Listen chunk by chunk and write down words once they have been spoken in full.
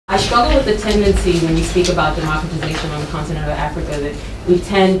struggle with the tendency when we speak about democratization on the continent of Africa that we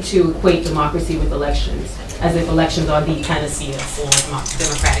tend to equate democracy with elections, as if elections are the panacea for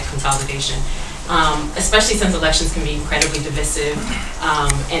democratic consolidation. Especially since elections can be incredibly divisive,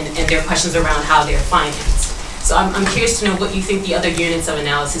 and there are questions around how they're financed. So I'm curious to know what you think the other units of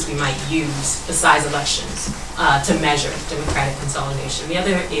analysis we might use besides elections to measure democratic consolidation. The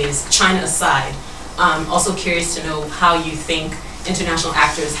other is, China aside, also curious to know how you think international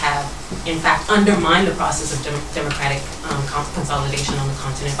actors have, in fact, undermined the process of democratic consolidation on the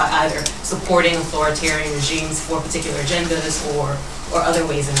continent by either supporting authoritarian regimes for particular agendas or other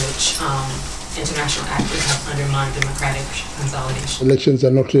ways in which international actors have undermined democratic consolidation. Elections are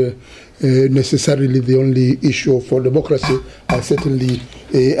not necessarily the only issue for democracy. I certainly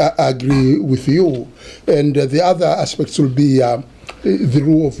agree with you. And the other aspects will be the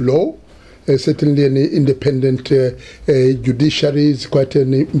rule of law. Certainly an independent judiciary is quite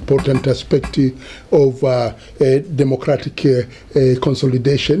an important aspect of democratic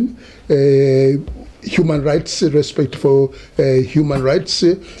consolidation. Human rights, respect for human rights,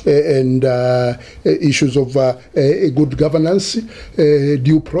 and issues of good governance,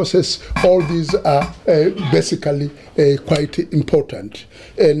 due process, all these are basically quite important.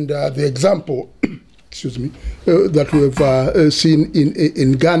 And the example excuse me, that we have seen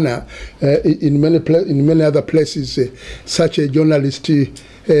in Ghana, in many other places, such a journalist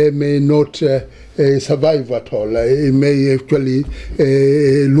may not survive at all. He may actually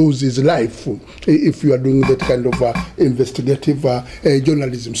lose his life if you are doing that kind of investigative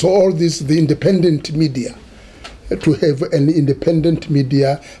journalism. So all this, the independent media, to have an independent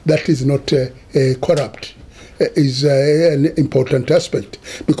media that is not corrupt, is an important aspect,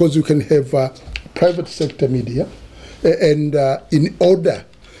 because you can have private sector media, and in order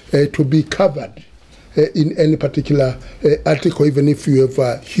to be covered in any particular article, even if you have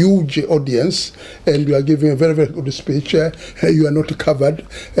a huge audience and you are giving a very, very good speech, you are not covered.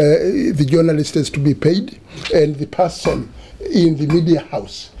 The journalist has to be paid, and the person in the media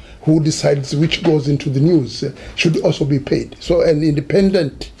house who decides which goes into the news should also be paid. So an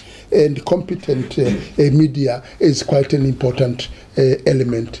independent and competent media is quite an important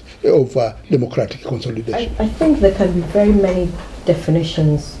element of democratic consolidation. I think there can be very many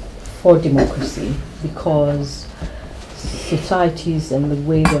definitions for democracy, because societies and the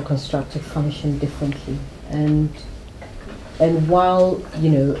way they're constructed function differently. And while, you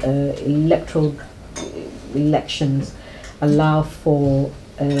know, elections allow for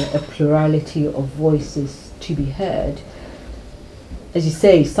a plurality of voices to be heard, as you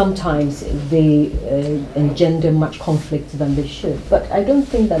say, sometimes they engender much conflict than they should. But I don't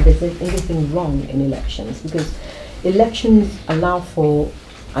think that there's anything wrong in elections, because elections allow for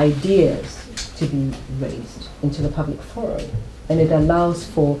ideas to be raised into the public forum, and it allows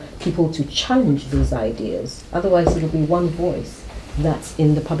for people to challenge those ideas. Otherwise, it'll be one voice that's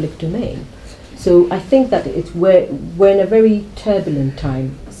in the public domain. So I think that we're in a very turbulent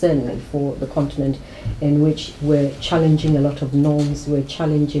time, certainly for the continent, in which we're challenging a lot of norms, we're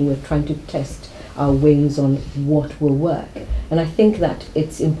trying to test our wings on what will work. And I think that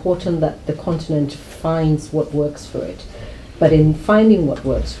it's important that the continent finds what works for it. But in finding what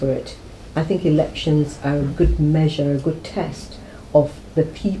works for it, I think elections are a good measure, a good test of the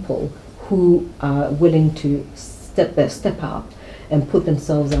people who are willing to step up and put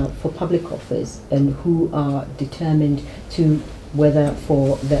themselves out for public office, and who are determined to, whether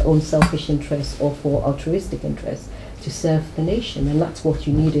for their own selfish interests or for altruistic interests, to serve the nation. And that's what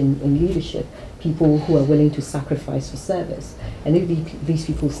you need in leadership, people who are willing to sacrifice for service. And if these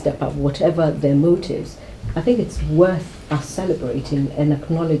people step up, whatever their motives, I think it's worth us celebrating and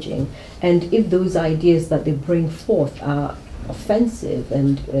acknowledging. And if those ideas that they bring forth are offensive,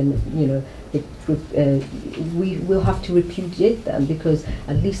 and you know, we will have to repudiate them, because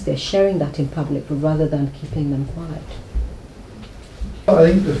at least they're sharing that in public rather than keeping them quiet.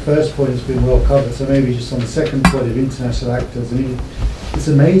 I think the first point has been well covered, so maybe just on the second point of international actors. I mean, it's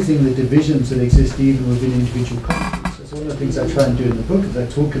amazing the divisions that exist even within individual countries. That's one of the things I try and do in the book, is I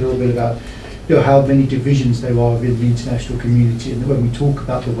talk a little bit about, you know, how many divisions there are within the international community, and when we talk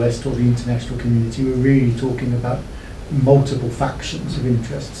about the West or the international community, we're really talking about multiple factions of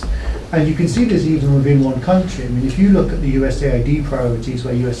interests. And you can see this even within one country. I mean, if you look at the USAID priorities,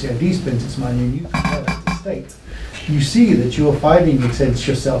 where USAID spends its money, and you compare that to state, you see that you're fighting against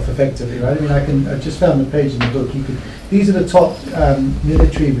yourself effectively, right? I mean, I just found the page in the book. These are the top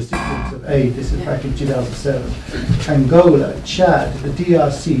military recipients of aid. This is back in 2007. Angola, Chad, the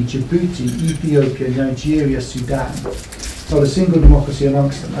DRC, Djibouti, Ethiopia, Nigeria, Sudan. not a single democracy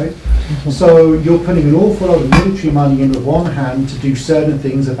amongst them, right? So you're putting an awful lot of military money in with one hand to do certain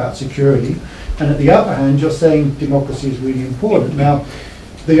things about security, and at the other hand, you're saying democracy is really important. Now,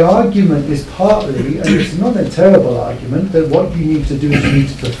 the argument is partly, and it's not a terrible argument, that what you need to do is you need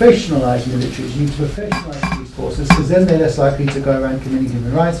to professionalise militaries, you need to professionalise police forces, because then they're less likely to go around committing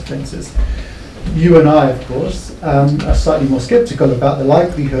human rights offences. You and I, of course, are slightly more sceptical about the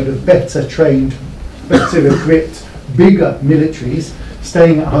likelihood of better trained, better equipped, bigger militaries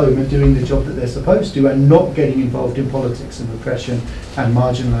staying at home and doing the job that they're supposed to and not getting involved in politics and repression and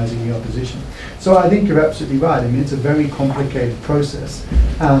marginalising the opposition. So I think you're absolutely right. I mean, it's a very complicated process.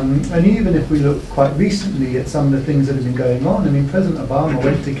 And even if we look quite recently at some of the things that have been going on, I mean, President Obama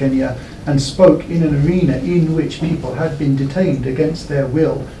went to Kenya and spoke in an arena in which people had been detained against their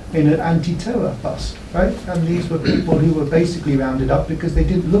will in an anti-terror bus, right? And these were people who were basically rounded up because they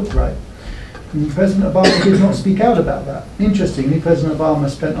didn't look right. And President Obama did not speak out about that. Interestingly, President Obama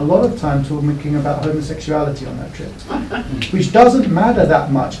spent a lot of time talking about homosexuality on that trip, which doesn't matter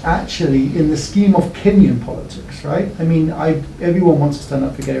that much, actually, in the scheme of Kenyan politics, right? I mean, everyone wants to stand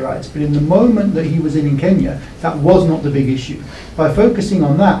up for gay rights, but in the moment that he was in Kenya, that was not the big issue. By focusing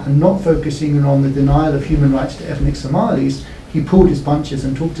on that and not focusing on the denial of human rights to ethnic Somalis, he pulled his punches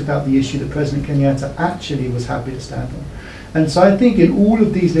and talked about the issue that President Kenyatta actually was happy to stand on. And so I think in all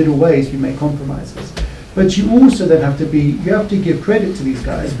of these little ways we make compromises. But you also then have to give credit to these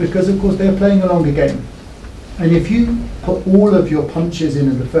guys, because of course they're playing a longer game. And if you put all of your punches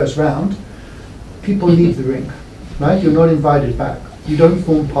in the first round, people leave the ring, right? You're not invited back. You don't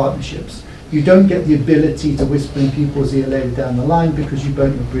form partnerships. You don't get the ability to whisper in people's ear later down the line because you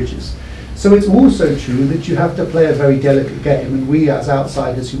burn your bridges. So it's also true that you have to play a very delicate game, and we as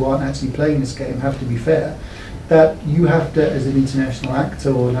outsiders who aren't actually playing this game have to be fair. That you have to, as an international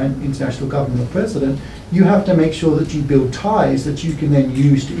actor or an international government or president, you have to make sure that you build ties that you can then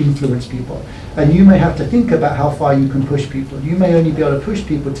use to influence people. And you may have to think about how far you can push people. You may only be able to push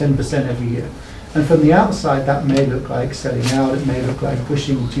people 10% every year. And from the outside, that may look like selling out, it may look like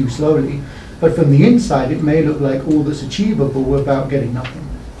pushing too slowly. But from the inside, it may look like all that's achievable without getting nothing.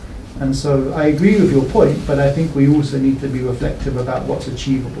 And so I agree with your point, but I think we also need to be reflective about what's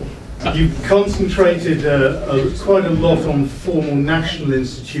achievable. You've concentrated quite a lot on formal national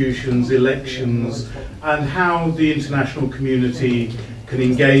institutions, elections, and how the international community can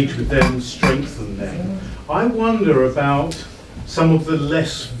engage with them and strengthen them. I wonder about some of the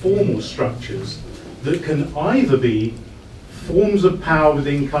less formal structures that can either be forms of power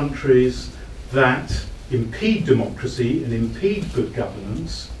within countries that impede democracy and impede good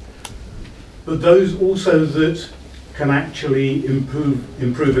governance, but those also that can actually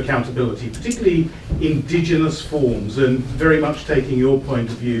improve accountability, particularly indigenous forms, and very much taking your point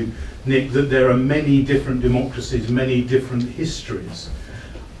of view, Nick, that there are many different democracies, many different histories.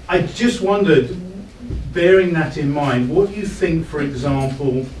 I just wondered, bearing that in mind, what you think, for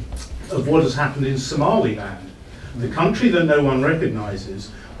example, of what has happened in Somaliland, the country that no one recognises,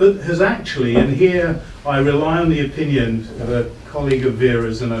 but has actually, and here I rely on the opinion of a colleague of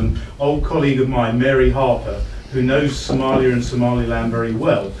Vera's and an old colleague of mine, Mary Harper, who knows Somalia and Somaliland very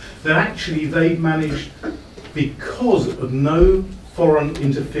well, that actually they've managed, because of no foreign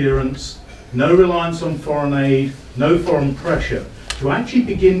interference, no reliance on foreign aid, no foreign pressure, to actually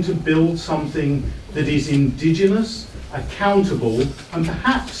begin to build something that is indigenous, accountable, and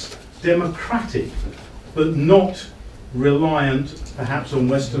perhaps democratic, but not reliant perhaps on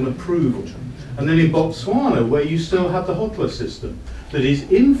Western approval. And then in Botswana, where you still have the Hotla system, that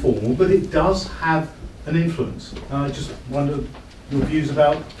is informal, but it does have an influence. I just wonder your views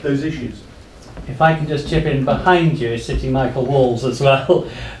about those issues. If I can just chip in, behind you is sitting Michael Walls as well,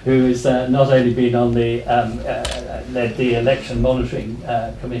 who has not only been on the led the election monitoring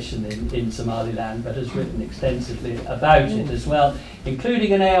commission in Somaliland, but has written extensively about it as well,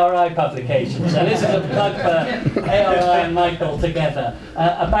 including an ARI publication. So this is a plug for ARI and Michael together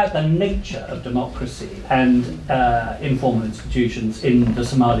about the nature of democracy and informal institutions in the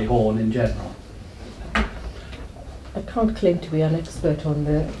Somali Horn in general. I can't claim to be an expert on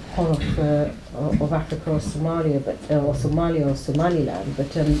the Horn of Africa or Somalia, or Somalia or Somaliland,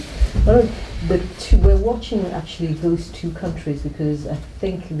 but we're watching actually those two countries because I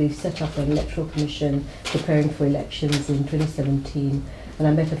think they set up an electoral commission preparing for elections in 2017, and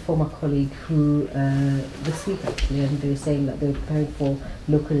I met a former colleague who this week actually, and they were saying that they were preparing for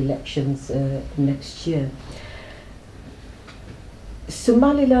local elections next year.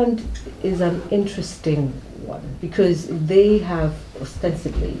 Somaliland is an interesting one because they have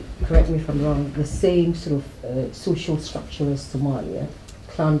ostensibly, correct me if I'm wrong, the same sort of social structure as Somalia,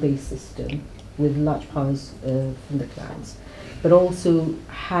 clan-based system, with large powers from the clans, but also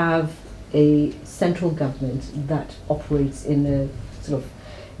have a central government that operates in a sort of,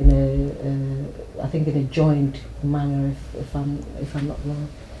 I think in a joint manner, if I'm not wrong.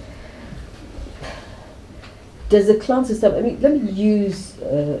 Does the clan system, I mean, let me use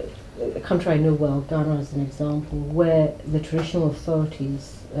a country I know well, Ghana, as an example, where the traditional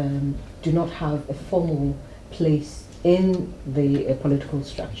authorities do not have a formal place in the political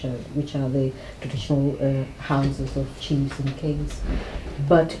structure, which are the traditional houses of chiefs and kings,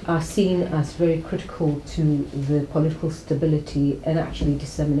 but are seen as very critical to the political stability and actually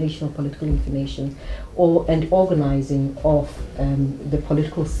dissemination of political information and organizing of the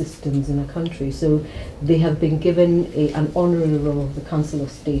political systems in a country. So they have been given an honorary role of the Council of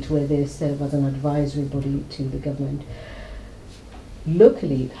State, where they serve as an advisory body to the government.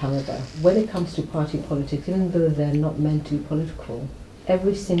 Locally, however, when it comes to party politics, even though they're not meant to be political,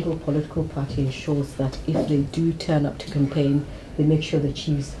 every single political party ensures that if they do turn up to campaign, they make sure the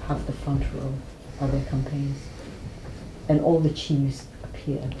chiefs have the front row of their campaigns, and all the chiefs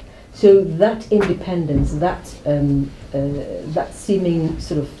appear. So that independence, that seeming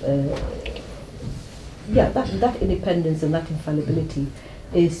sort of, that independence and that infallibility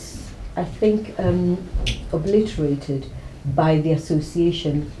is, I think, obliterated by the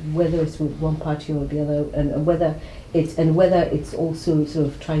association, whether it's with one party or the other, and whether it's also sort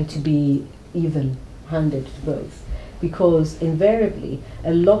of trying to be even-handed to both, because invariably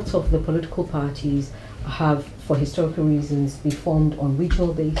a lot of the political parties have, for historical reasons, been formed on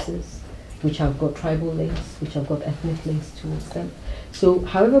regional basis, which have got tribal links, which have got ethnic links towards them. So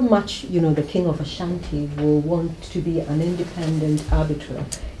however much the king of Ashanti will want to be an independent arbiter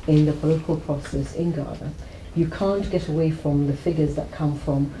in the political process in Ghana, you can't get away from the figures that come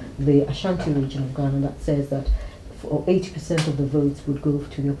from the Ashanti region of Ghana that says that 80% of the votes would go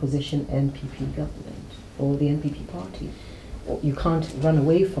to the opposition NPP government or the NPP party. You can't run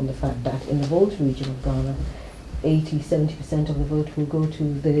away from the fact that in the Volta region of Ghana, 80–70% of the vote will go to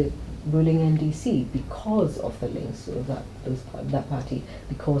the ruling NDC because of the links of that party,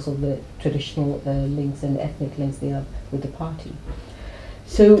 because of the traditional links and ethnic links they have with the party.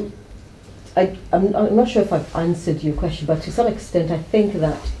 So I'm not sure if I've answered your question, but to some extent I think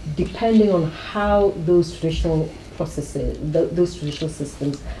that depending on how those traditional processes, those traditional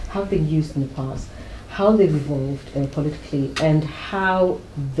systems have been used in the past, how they've evolved politically, and how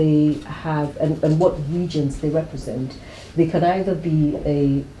they have, and what regions they represent, they can either be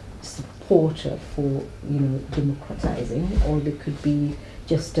a supporter for democratizing, or they could be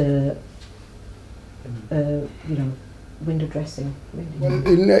just a window dressing. Really. Well,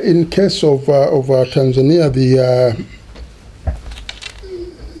 in case of Tanzania,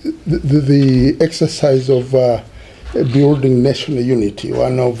 the exercise of building national unity,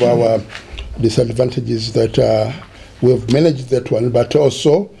 one of our disadvantages that we've managed that one, but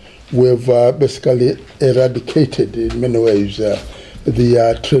also we've basically eradicated in many ways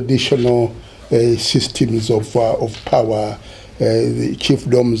the traditional systems of power. The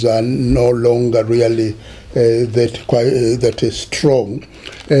chiefdoms are no longer really that is strong.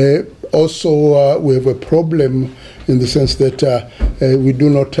 Also, we have a problem in the sense that we do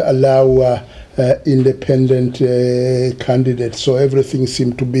not allow independent candidates, so everything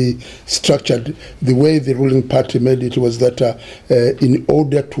seemed to be structured. The way the ruling party made it was that in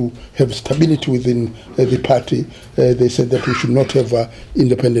order to have stability within the party, they said that we should not have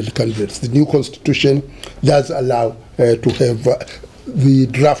independent candidates. The new constitution does allow to have the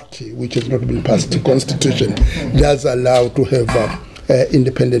draft, which has not been passed, the constitution does allow to have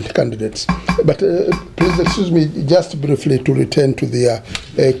independent candidates. But please excuse me just briefly to return to the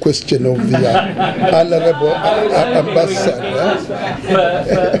question of the honorable ambassador.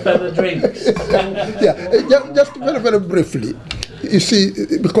 For the drinks. Yeah, just very, very briefly. You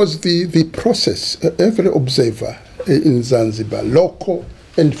see, because the process, every observer in Zanzibar, local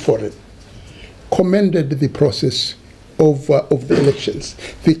and foreign, commended the process of the elections.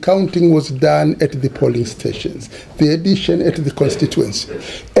 The counting was done at the polling stations, the addition at the constituency.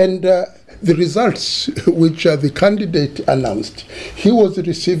 And the results which the candidate announced, he was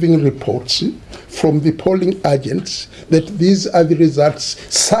receiving reports from the polling agents that these are the results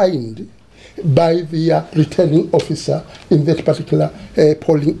signed by the returning officer in that particular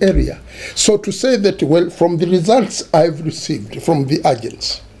polling area. So to say that, well, from the results I've received from the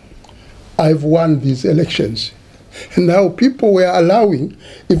agents, I've won these elections. And now people were allowing,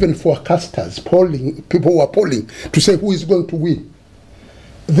 even forecasters, polling, people who are polling, to say who is going to win.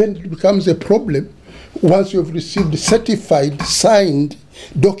 Then it becomes a problem once you have received certified, signed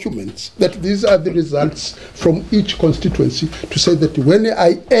documents that these are the results from each constituency, to say that when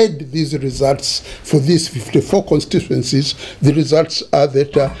I add these results for these 54 constituencies, the results are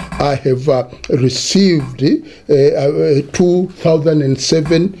that I have received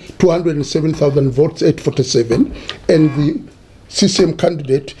 207,000 votes, 847, and the CCM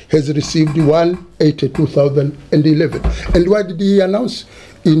candidate has received 182,011. And what did he announce?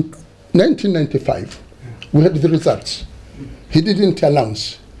 In 1995, we had the results. He didn't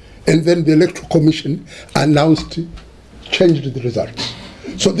announce. And then the Electoral Commission announced, changed the results.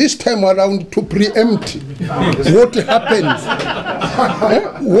 So this time around, to preempt what happened,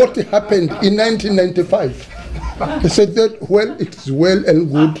 what happened in 1995, they said that, well, it's well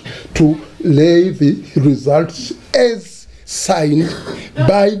and good to lay the results as signed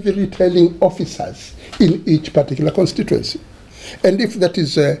by the returning officers in each particular constituency. And if that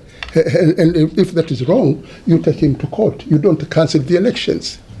is wrong, you take him to court. You don't cancel the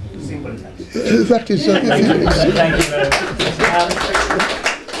elections. That is. Thank you very much.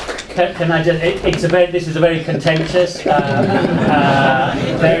 Can I just? This is a very contentious,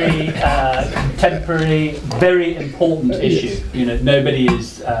 very contemporary, very important issue. You know, nobody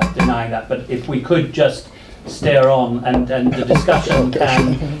is denying that. But if we could just steer on, and the discussion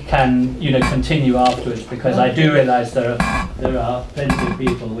can continue afterwards, because I do realise there are plenty of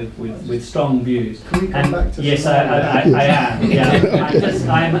people with strong views. Can we come back to yes, I am. Yeah,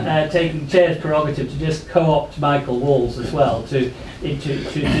 I'm taking chair's prerogative to just co-opt Michael Walls as well to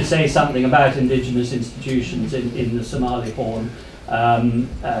say something about indigenous institutions in the Somali Horn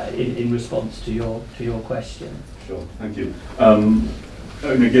in response to your question. Sure, thank you.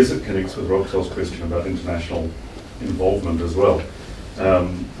 I guess it connects with Roxel's question about international involvement as well.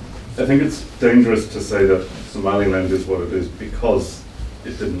 I think it's dangerous to say that Somaliland is what it is because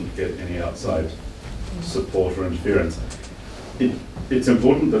it didn't get any outside support or interference. It's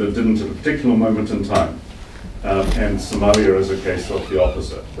important that it didn't at a particular moment in time. And Somalia is a case of the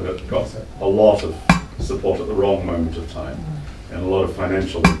opposite, that it got a lot of support at the wrong moment of time and a lot of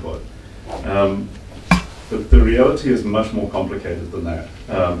financial input. But the reality is much more complicated than that.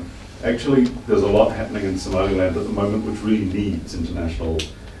 Actually, there's a lot happening in Somaliland at the moment which really needs international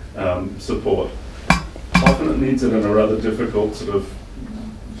support. Often it needs it in a rather difficult, sort of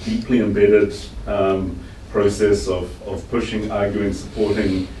deeply embedded process of pushing, arguing,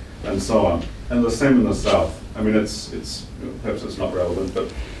 supporting, and so on. And the same in the South. I mean, it's perhaps it's not relevant, but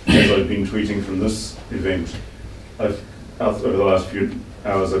as I've been tweeting from this event, over the last few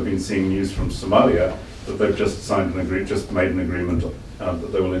hours I've been seeing news from Somalia that they've just made an agreement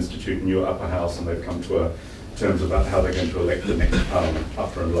that they will institute a new upper house, and they've come to terms about how they're going to elect the next parliament,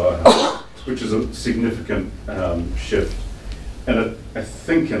 upper and lower house, which is a significant shift. And I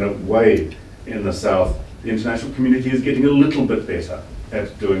think in a way in the South, the international community is getting a little bit better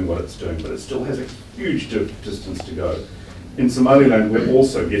at doing what it's doing, but it still has a huge distance to go. In Somaliland, we're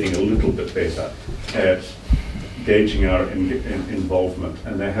also getting a little bit better at gauging our involvement,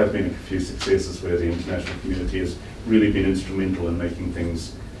 and there have been a few successes where the international community has really been instrumental in making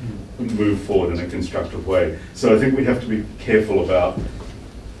things move forward in a constructive way. So I think we have to be careful about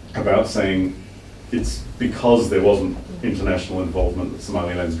saying it's because there wasn't international involvement that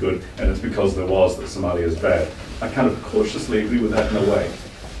Somaliland's good, and it's because there was that Somalia is bad. I kind of cautiously agree with that in a way,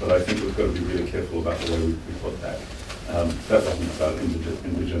 but I think we've got to be really careful about the way we put that. That wasn't about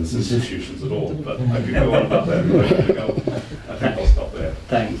indigenous institutions at all, but I could go on about that. I think I'll stop there.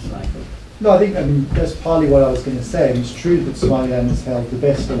 Thanks, Michael. No, I mean, that's partly what I was going to say. And it's true that Somaliland has held the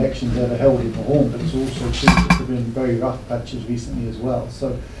best elections ever held in the Horn, but it's also true that there have been very rough patches recently as well.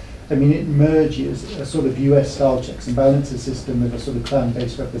 So, I mean, it merges a sort of US-style checks and balances system with a sort of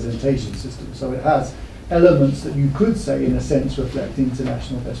clan-based representation system. So it has elements that you could say, in a sense, reflect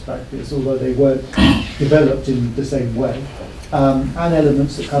international best practice, although they weren't developed in the same way, and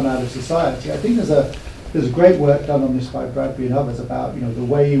elements that come out of society. I think there's great work done on this by Bradbury and others about the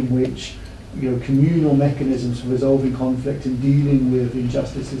way in which communal mechanisms for resolving conflict and dealing with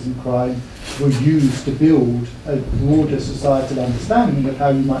injustices and crime were used to build a broader societal understanding of how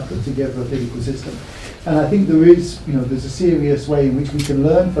you might put together a political system. And I think there's a serious way in which we can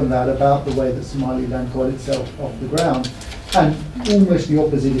learn from that about the way that Somaliland got itself off the ground. And almost the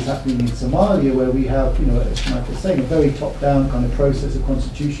opposite is happening in Somalia, where we have, as Michael was saying, a very top-down kind of process of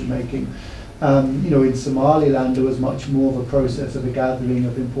constitution making. In Somaliland, there was much more of a process of a gathering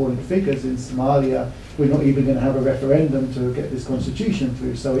of important figures. In Somalia, we're not even going to have a referendum to get this constitution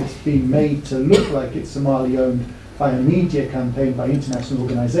through. So it's being made to look like it's Somali-owned by a media campaign, by international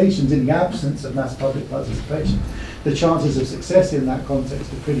organisations, in the absence of mass public participation. The chances of success in that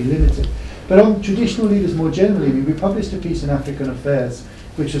context are pretty limited. But on traditional leaders more generally, I mean, we published a piece in African Affairs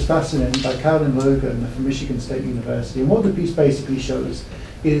which was fascinating by Carolyn Logan from Michigan State University. And what the piece basically shows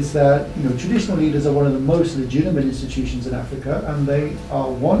is that traditional leaders are one of the most legitimate institutions in Africa, and they are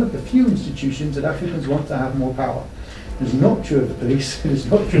one of the few institutions that Africans want to have more power. It is not true of the police, it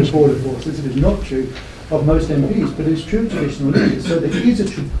is not true of border forces, it is not true of most MPs, but it is true of traditional leaders. So there is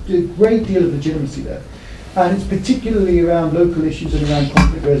a great deal of legitimacy there. And it's particularly around local issues and around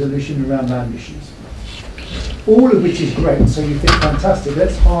conflict resolution, around land issues. All of which is great, so you think, fantastic,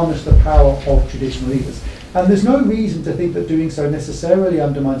 let's harness the power of traditional leaders. And there's no reason to think that doing so necessarily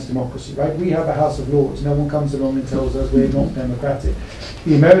undermines democracy, right? We have a House of Lords, no one comes along and tells us we're not democratic.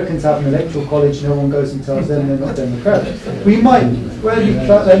 The Americans have an electoral college, no one goes and tells them they're not democratic. We might,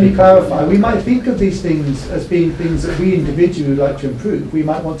 let me clarify, we might think of these things as being things that we individually would like to improve. We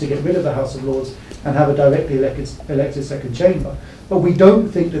might want to get rid of the House of Lords and have a directly elected second chamber. But we don't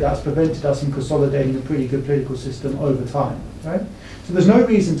think that that's prevented us from consolidating a pretty good political system over time, right? So there's no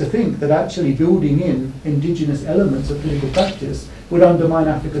reason to think that actually building in indigenous elements of political practice would undermine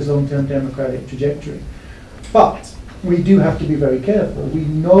Africa's long-term democratic trajectory. But we do have to be very careful. We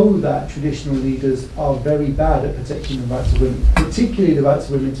know that traditional leaders are very bad at protecting the rights of women, particularly the rights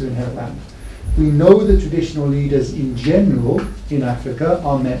of women to inherit land. We know that traditional leaders in general in Africa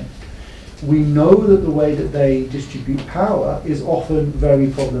are men. We know that the way that they distribute power is often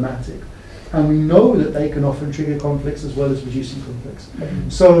very problematic. And we know that they can often trigger conflicts as well as reducing conflicts.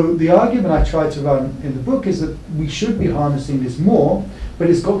 So the argument I try to run in the book is that we should be harnessing this more,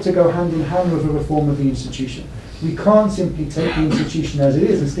 but it's got to go hand in hand with a reform of the institution. We can't simply take the institution as it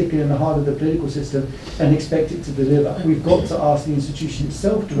is and stick it in the heart of the political system and expect it to deliver. We've got to ask the institution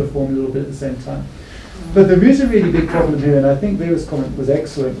itself to reform a little bit at the same time. But there is a really big problem here, and I think Vera's comment was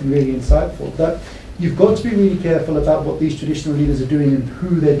excellent and really insightful, that you've got to be really careful about what these traditional leaders are doing and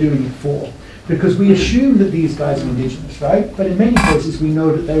who they're doing it for. Because we assume that these guys are indigenous, right? But in many cases we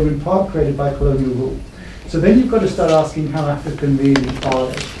know that they were in part created by colonial rule. So then you've got to start asking how African really are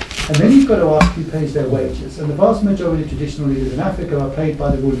they? And then you've got to ask who pays their wages. And the vast majority of traditional leaders in Africa are paid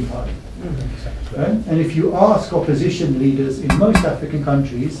by the ruling party. Right? And if you ask opposition leaders in most African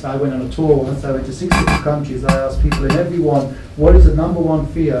countries, I went on a tour once, I went to 6 different countries, I asked people in every one, what is the number one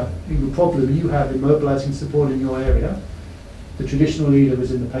fear, the problem you have in mobilizing support in your area? The traditional leader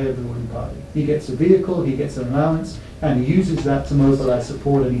is in the pay of the ruling party. He gets a vehicle, he gets an allowance, and he uses that to mobilize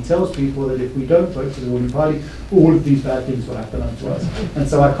support, and he tells people that if we don't vote for the ruling party, all of these bad things will happen unto us. And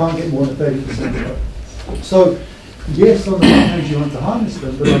so I can't get more than 30% vote. So, yes, on the one hand you want to harness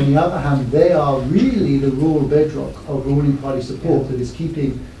them, but on the other hand, they are really the raw bedrock of ruling party support that is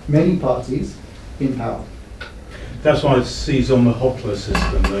keeping many parties in power. That's why it sees on the Hopla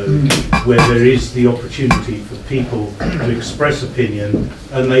system, where there is the opportunity for people to express opinion,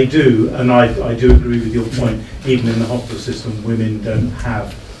 and they do, and I do agree with your point, even in the Hopla system, women don't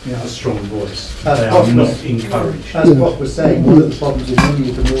have a strong voice. They are not encouraged. As Bob was saying, one of the problems with many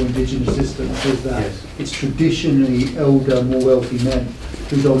of the more indigenous systems is that it's traditionally elder, more wealthy men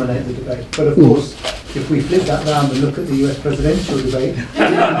who dominate the debate. But of course, if we flip that round and look at the US presidential debate,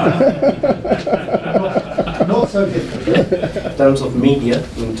 not so different. In terms of media,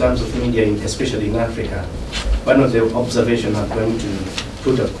 especially in Africa, one of the observations I'm going to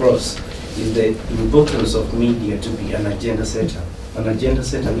put across is the importance of media to be an agenda setter. An agenda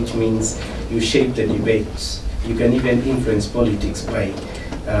setter, which means you shape the debates. You can even influence politics by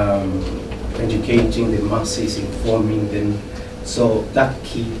educating the masses, informing them. So that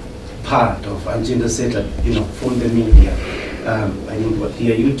key part of agenda setter, from the media, I didn't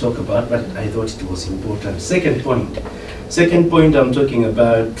hear you talk about, but I thought it was important. Second point, I'm talking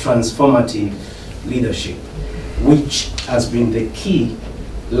about transformative leadership, which has been the key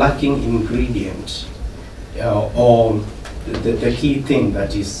lacking ingredient or the key thing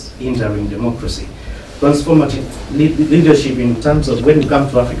that is hindering democracy. Transformative leadership in terms of when you come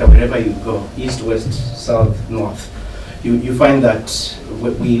to Africa, wherever you go, east, west, south, north, you find that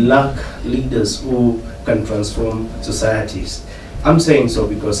we lack leaders who can transform societies. I'm saying so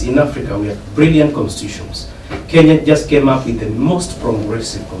because in Africa we have brilliant constitutions. Kenya just came up with the most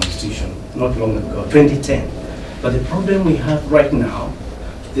progressive constitution not long ago, 2010. But the problem we have right now,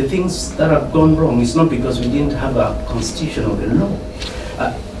 the things that have gone wrong, is not because we didn't have a constitution or the law.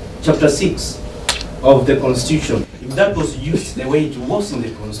 Chapter 6 of the constitution, if that was used the way it was in the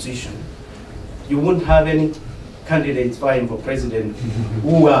constitution, you wouldn't have any candidates vying for president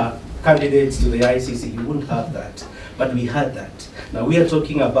who are candidates to the ICC. You wouldn't have that. But we had that. Now we are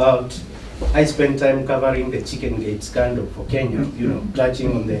talking about, I spent time covering the Chicken Gate scandal for Kenya,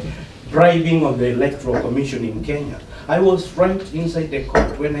 touching on the bribing of the Electoral Commission in Kenya. I was right inside the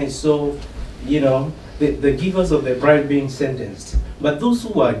court when I saw the givers of the bribe being sentenced. But those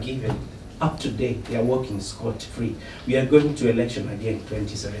who are given, up to date, they are walking scot-free. We are going to election again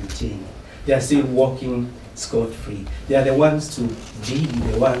 2017. They are still walking scot-free. They are the ones to be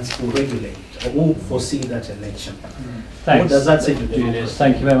the ones who regulate or who foresee that election. Thanks. What does that say to Julius?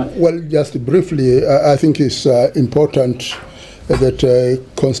 Thank you very much. Well, just briefly, I think it's important that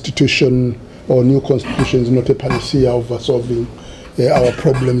constitution or new constitution is not a panacea of solving our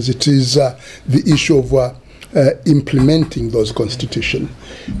problems. It is the issue of implementing those constitutions.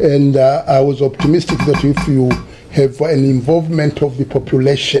 And I was optimistic that if you have an involvement of the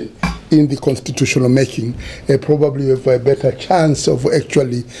population in the constitutional making, probably you have a better chance of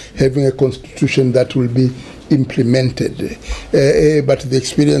actually having a constitution that will be implemented. But the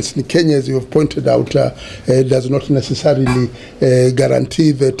experience in Kenya, as you have pointed out, does not necessarily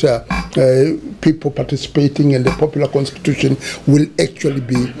guarantee that people participating in the popular constitution will actually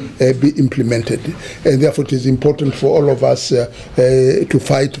be implemented. And therefore it is important for all of us to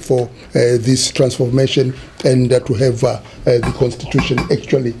fight for this transformation and to have the constitution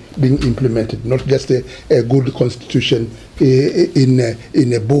actually being implemented, not just a good constitution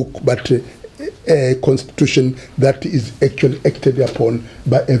in a book, but a constitution that is actually acted upon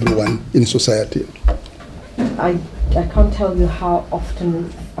by everyone in society. I can't tell you how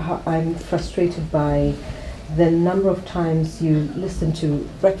often I'm frustrated by the number of times you listen to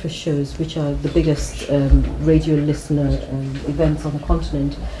breakfast shows, which are the biggest radio listener events on the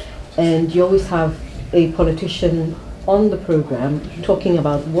continent, and you always have a politician on the program talking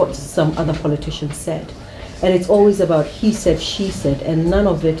about what some other politician said. And it's always about he said, she said, and none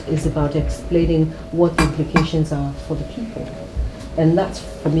of it is about explaining what the implications are for the people. And that's,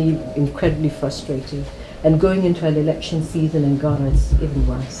 for me, incredibly frustrating. And going into an election season in Ghana, it's even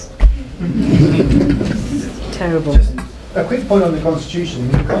worse. Terrible. Just a quick point on the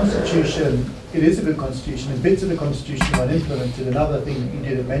Constitution. The Constitution, it is a good Constitution, and bits of the Constitution are implemented. Another thing that you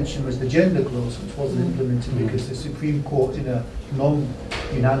didn't mention was the gender clause, which wasn't implemented because the Supreme Court, in a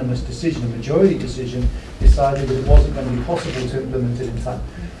non-unanimous decision, a majority decision, decided that it wasn't going to be possible to implement it in time.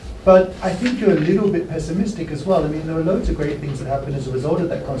 But I think you're a little bit pessimistic as well. I mean, there are loads of great things that happen as a result of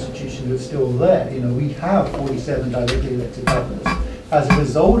that Constitution that's still there. You know, we have 47 directly elected governors. As a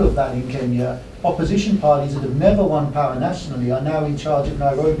result of that in Kenya, opposition parties that have never won power nationally are now in charge of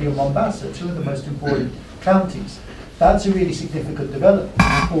Nairobi and Mombasa, two of the most important counties. That's a really significant development.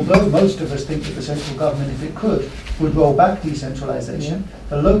 Although most of us think that the central government, if it could, would roll back decentralization,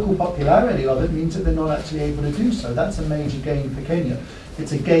 the local popularity of it means that they're not actually able to do so. That's a major gain for Kenya.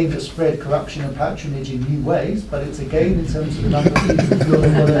 It's a gain that spread corruption and patronage in new ways, but it's a gain in terms of the number of people who feel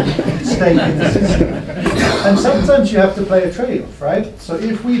they've got a stake in the system. And sometimes you have to play a trade-off, right? So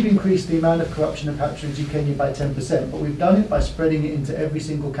if we've increased the amount of corruption and patronage in Kenya by 10%, but we've done it by spreading it into every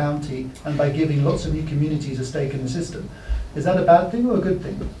single county and by giving lots of new communities a stake in the system, is that a bad thing or a good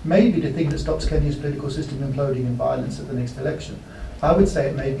thing? Maybe the thing that stops Kenya's political system imploding in violence at the next election. I would say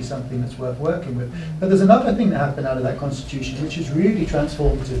it may be something that's worth working with. But there's another thing that happened out of that Constitution which is really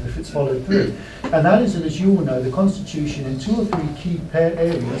transformative if it's followed through. And that is that, as you all know, the Constitution in 2 or 3 key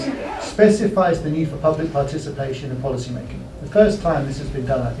areas specifies the need for public participation in policy making. The first time this has been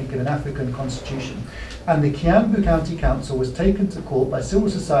done, I think, in an African constitution. And the Kiambu County Council was taken to court by civil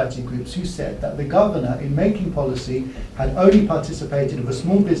society groups who said that the governor, in making policy, had only participated of a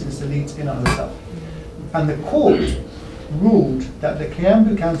small business elite in a hotel. And the court ruled that the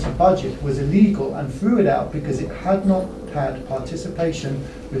Kiambu County budget was illegal and threw it out because it had not had participation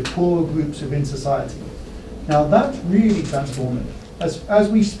with poorer groups within society. Now that's really transformative. As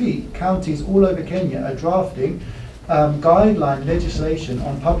we speak, counties all over Kenya are drafting guideline legislation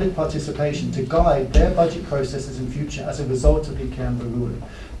on public participation to guide their budget processes in future as a result of the Kiambu ruling.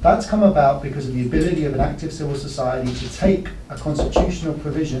 That's come about because of the ability of an active civil society to take a constitutional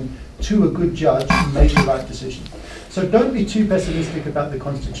provision to a good judge and make the right decision. So don't be too pessimistic about the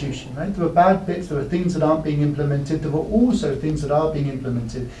Constitution, right? There are bad bits, there are things that aren't being implemented, there are also things that are being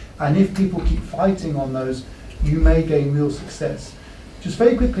implemented. And if people keep fighting on those, you may gain real success. Just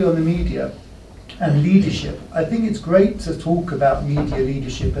very quickly on the media and leadership. I think it's great to talk about media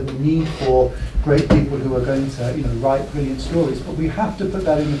leadership and the need for great people who are going to, write brilliant stories, but we have to put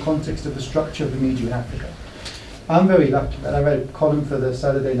that in the context of the structure of the media in Africa. I'm very lucky that I write a column for the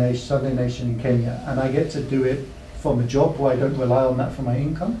Sunday Nation in Kenya, and I get to do it from a job where I don't rely on that for my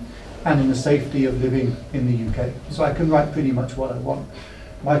income, and in the safety of living in the UK. So I can write pretty much what I want.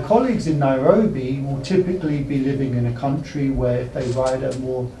 My colleagues in Nairobi will typically be living in a country where if they write a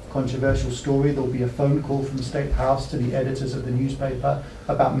more controversial story, there'll be a phone call from the State House to the editors of the newspaper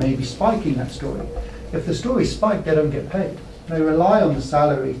about maybe spiking that story. If the story's spiked, they don't get paid. They rely on the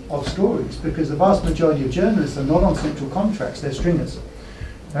salary of stories because the vast majority of journalists are not on central contracts, they're stringers.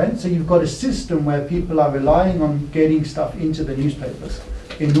 Right? So you've got a system where people are relying on getting stuff into the newspapers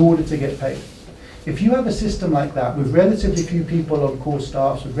in order to get paid. If you have a system like that with relatively few people on core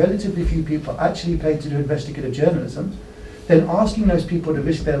staffs, with relatively few people actually paid to do investigative journalism, then asking those people to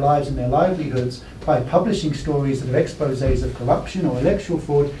risk their lives and their livelihoods by publishing stories that are exposés of corruption or electoral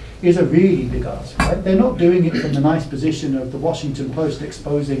fraud is a really big ask. Right? They're not doing it from the nice position of the Washington Post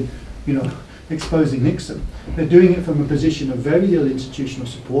exposing Nixon. They're doing it from a position of very little institutional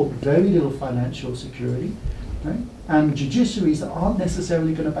support, very little financial security, right? And judiciaries that aren't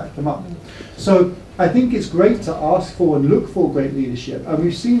necessarily going to back them up. So I think it's great to ask for and look for great leadership, and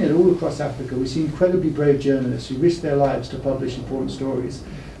we've seen it all across Africa. We see incredibly brave journalists who risk their lives to publish important stories.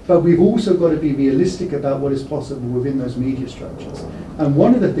 But we've also got to be realistic about what is possible within those media structures. And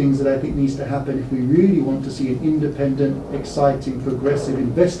one of the things that I think needs to happen if we really want to see an independent, exciting, progressive,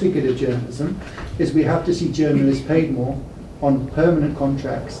 investigative journalism is we have to see journalists paid more on permanent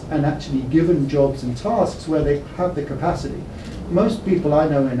contracts and actually given jobs and tasks where they have the capacity. Most people I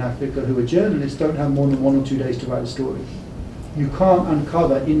know in Africa who are journalists don't have more than 1 or 2 days to write a story. You can't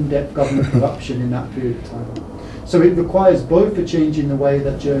uncover in-depth government corruption in that period of time. So it requires both a change in the way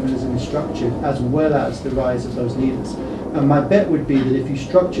that journalism is structured as well as the rise of those leaders. And my bet would be that if you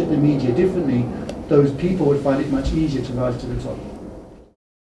structured the media differently, those people would find it much easier to rise to the top.